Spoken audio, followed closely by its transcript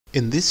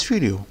In this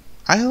video,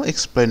 I'll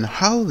explain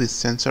how this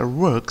sensor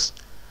works,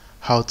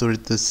 how to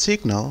read the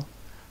signal,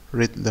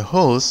 read the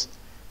holes,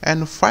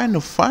 and find a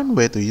fun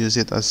way to use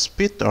it as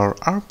speed or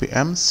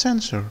RPM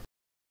sensor.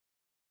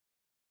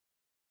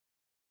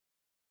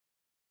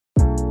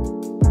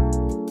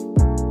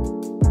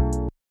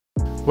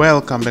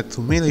 Welcome back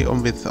to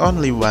Milliohm with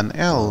only one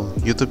L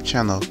YouTube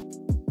channel.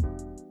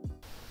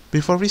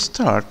 Before we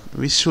start,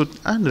 we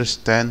should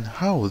understand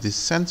how this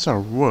sensor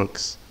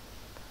works.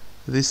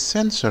 This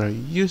sensor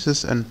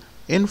uses an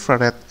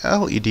infrared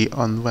LED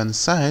on one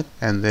side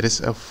and there is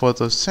a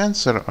photo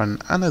sensor on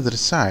another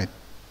side.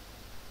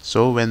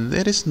 So when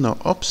there is no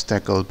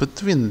obstacle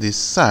between these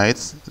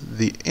sides,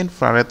 the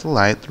infrared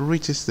light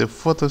reaches the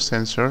photo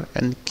sensor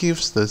and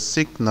gives the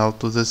signal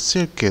to the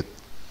circuit.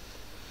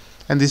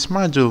 And this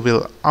module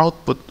will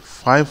output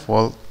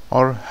 5V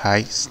or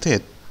high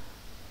state.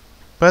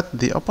 But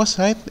the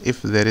opposite,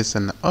 if there is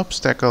an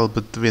obstacle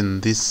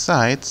between these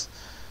sides,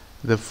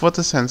 the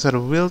photosensor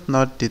will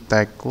not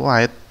detect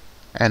light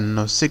and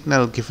no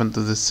signal given to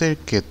the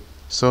circuit,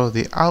 so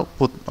the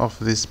output of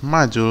this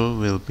module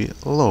will be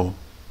low.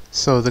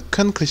 So the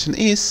conclusion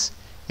is,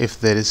 if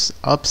there is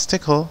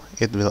obstacle,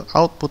 it will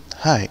output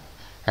high,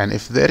 and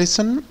if there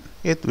isn't,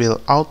 it will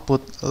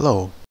output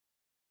low.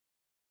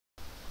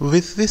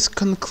 With this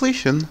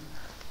conclusion,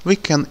 we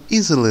can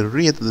easily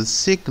read the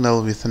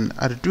signal with an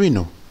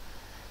Arduino.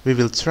 We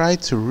will try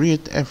to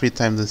read every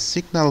time the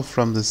signal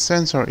from the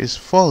sensor is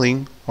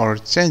falling or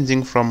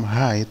changing from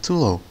high to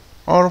low,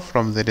 or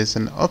from there is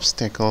an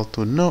obstacle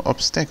to no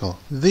obstacle.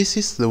 This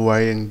is the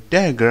wiring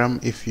diagram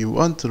if you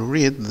want to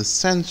read the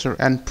sensor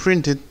and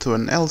print it to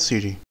an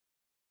LCD.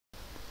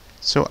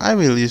 So I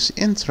will use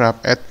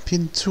interrupt at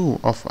pin 2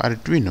 of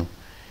Arduino,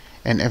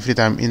 and every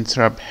time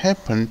interrupt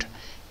happened,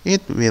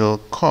 it will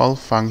call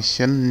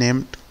function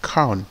named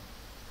count.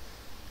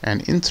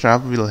 And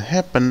interrupt will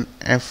happen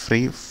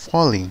every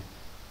falling.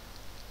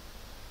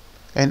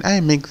 And I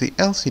make the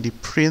LCD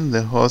print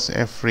the holes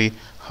every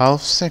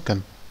half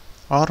second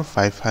or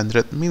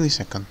 500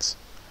 milliseconds.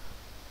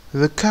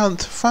 The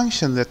count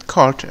function that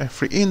called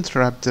every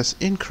interrupt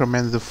just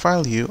increment the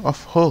value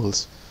of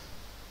holes.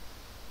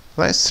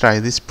 Let's try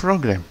this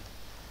program.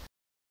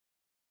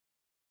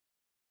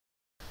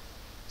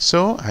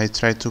 So I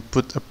try to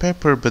put a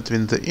paper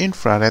between the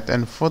infrared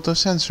and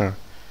photosensor.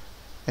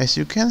 As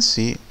you can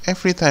see,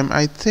 every time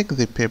I take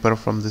the paper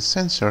from the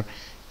sensor,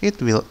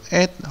 it will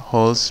add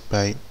holes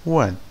by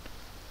 1.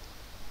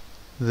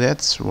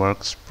 That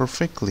works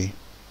perfectly.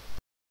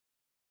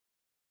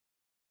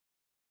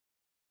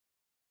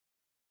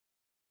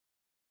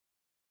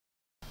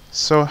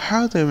 So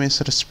how do we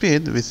measure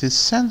speed with this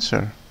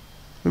sensor?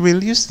 We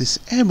will use this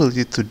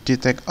ability to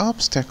detect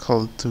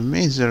obstacles to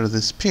measure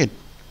the speed.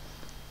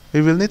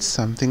 We will need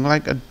something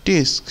like a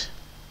disc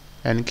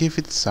and give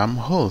it some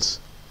holes.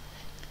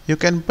 You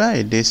can buy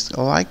a disc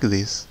like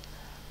this,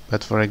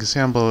 but for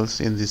examples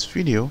in this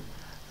video,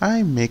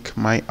 I make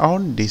my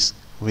own disc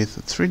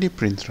with 3D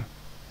printer.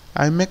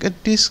 I make a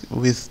disc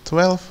with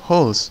 12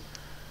 holes.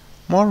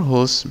 More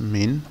holes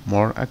mean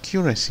more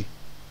accuracy.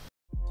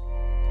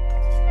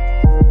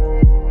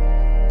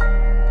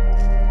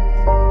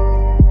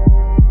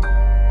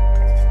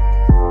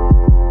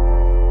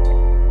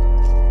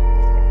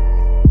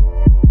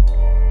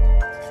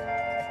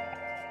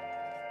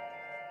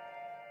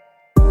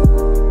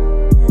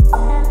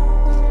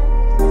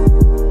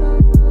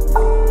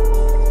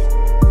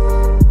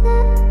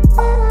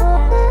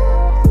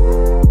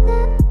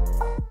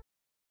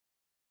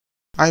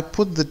 I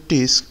put the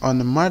disc on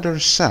the mother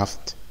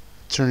shaft,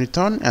 turn it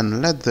on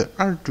and let the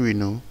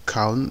Arduino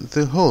count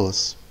the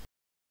holes.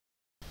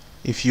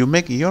 If you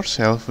make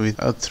yourself with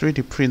a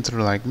 3D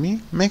printer like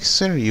me, make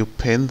sure you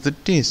paint the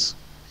disc,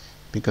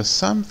 because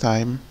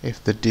sometimes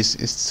if the disc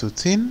is too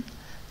thin,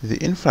 the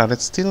infrared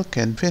still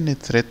can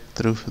penetrate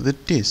through the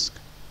disc.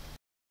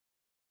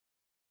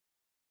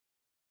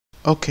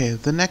 Okay,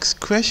 the next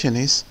question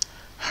is,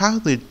 how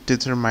do you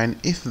determine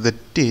if the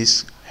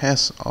disc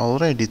has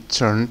already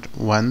turned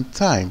one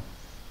time?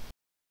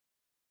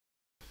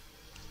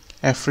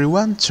 Every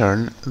one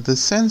turn, the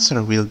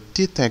sensor will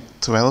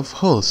detect 12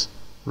 holes,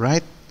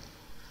 right?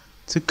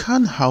 To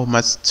count how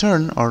much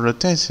turn or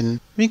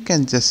rotation, we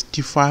can just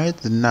divide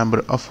the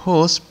number of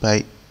holes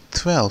by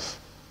 12.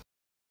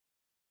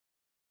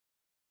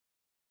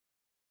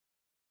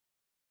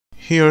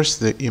 Here's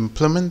the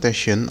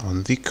implementation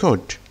on the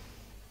code.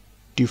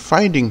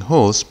 Dividing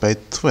holes by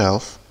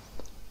 12,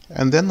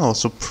 and then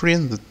also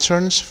print the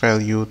turns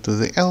value to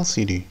the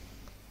LCD.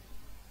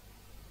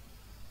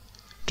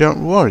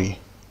 Don't worry,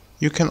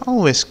 you can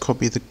always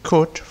copy the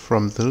code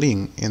from the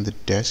link in the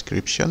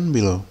description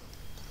below.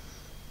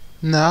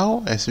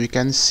 Now, as we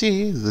can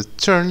see, the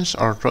turns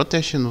or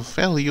rotation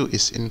value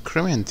is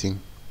incrementing.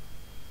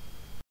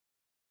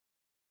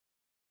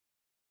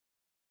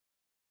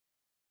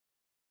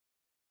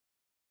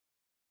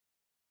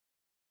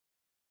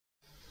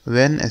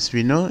 Then, as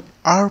we know,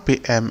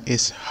 RPM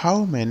is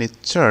how many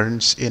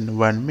turns in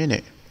 1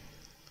 minute.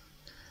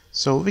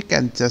 So we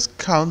can just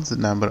count the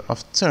number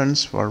of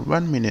turns for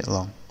 1 minute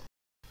long.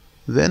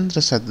 Then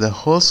reset the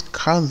Hz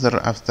counter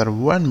after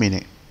 1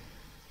 minute,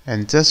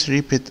 and just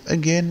repeat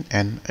again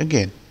and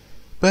again.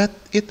 But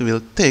it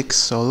will take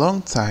so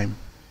long time.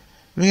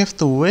 We have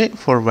to wait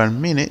for 1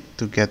 minute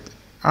to get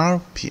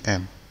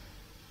RPM.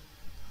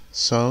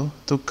 So,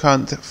 to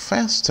count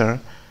faster,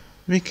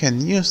 we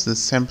can use the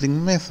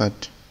sampling method.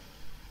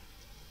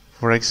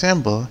 For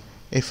example,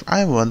 if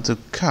I want to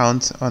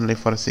count only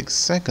for 6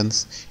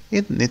 seconds,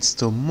 it needs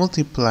to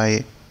multiply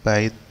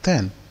by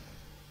 10.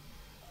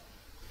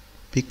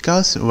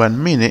 Because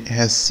 1 minute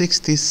has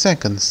 60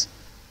 seconds,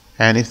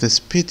 and if the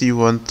speed you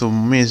want to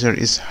measure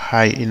is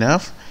high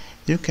enough,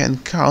 you can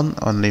count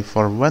only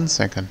for 1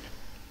 second.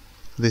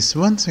 This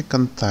 1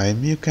 second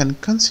time you can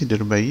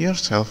consider by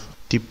yourself,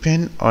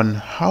 depend on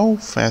how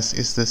fast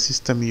is the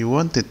system you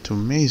wanted to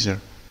measure.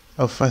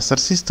 A faster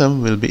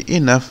system will be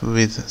enough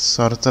with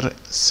shorter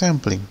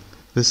sampling.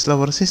 The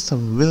slower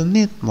system will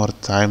need more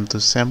time to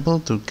sample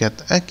to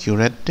get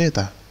accurate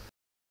data.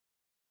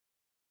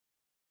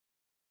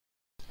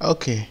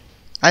 Okay,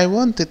 I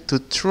wanted to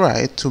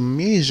try to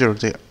measure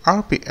the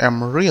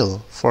RPM real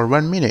for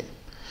 1 minute,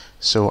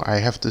 so I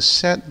have to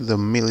set the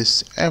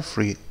millis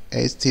every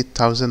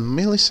 80,000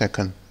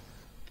 milliseconds,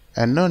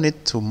 and no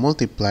need to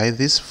multiply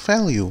this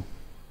value,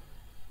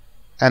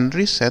 and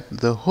reset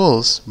the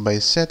Hz by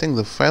setting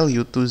the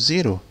value to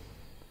 0.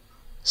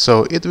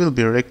 So it will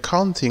be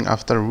recounting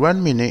after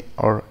 1 minute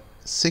or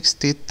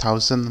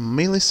 60,000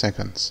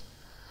 milliseconds.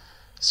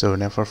 So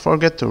never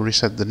forget to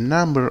reset the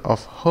number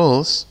of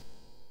Hz.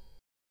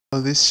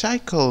 This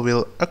cycle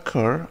will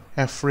occur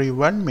every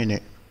 1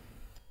 minute.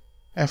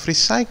 Every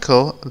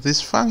cycle,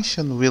 this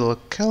function will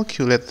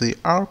calculate the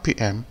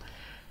RPM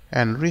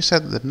and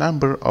reset the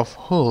number of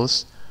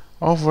Hz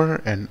over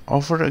and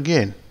over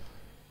again.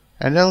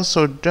 And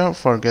also don't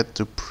forget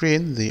to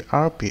print the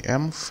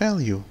RPM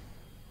value.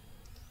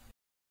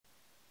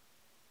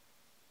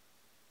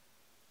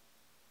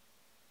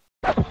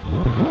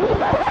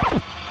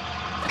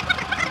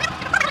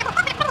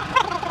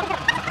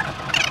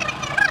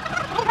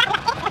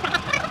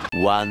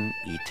 One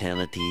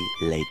eternity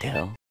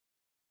later.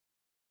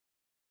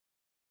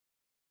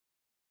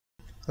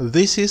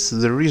 This is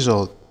the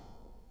result.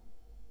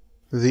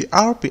 The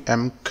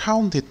RPM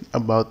counted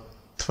about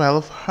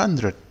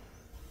 1200.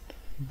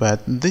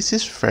 But this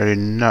is very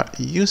not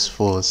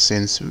useful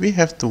since we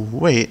have to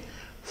wait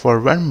for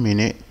 1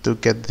 minute to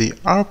get the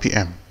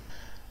RPM.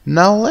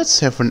 Now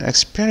let's have an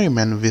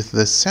experiment with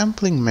the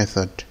sampling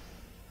method.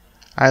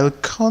 I'll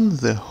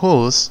count the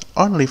Hz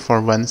only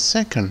for 1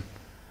 second.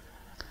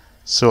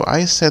 So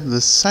I set the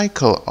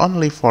cycle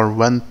only for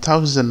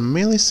 1000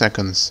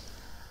 milliseconds.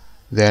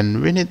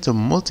 Then we need to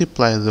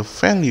multiply the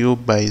value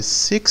by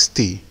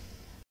 60.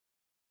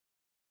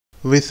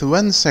 With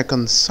 1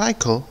 second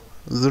cycle,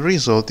 the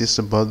result is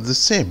about the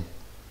same.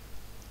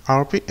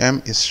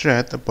 RPM is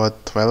read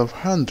about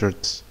 1200,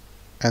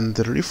 and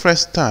the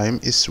refresh time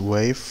is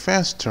way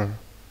faster.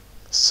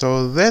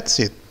 So that's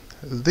it.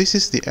 This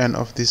is the end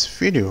of this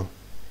video.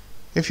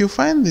 If you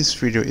find this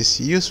video is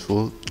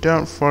useful,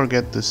 don't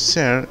forget to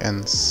share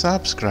and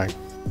subscribe,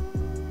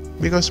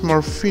 because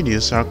more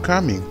videos are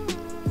coming.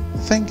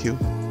 Thank you.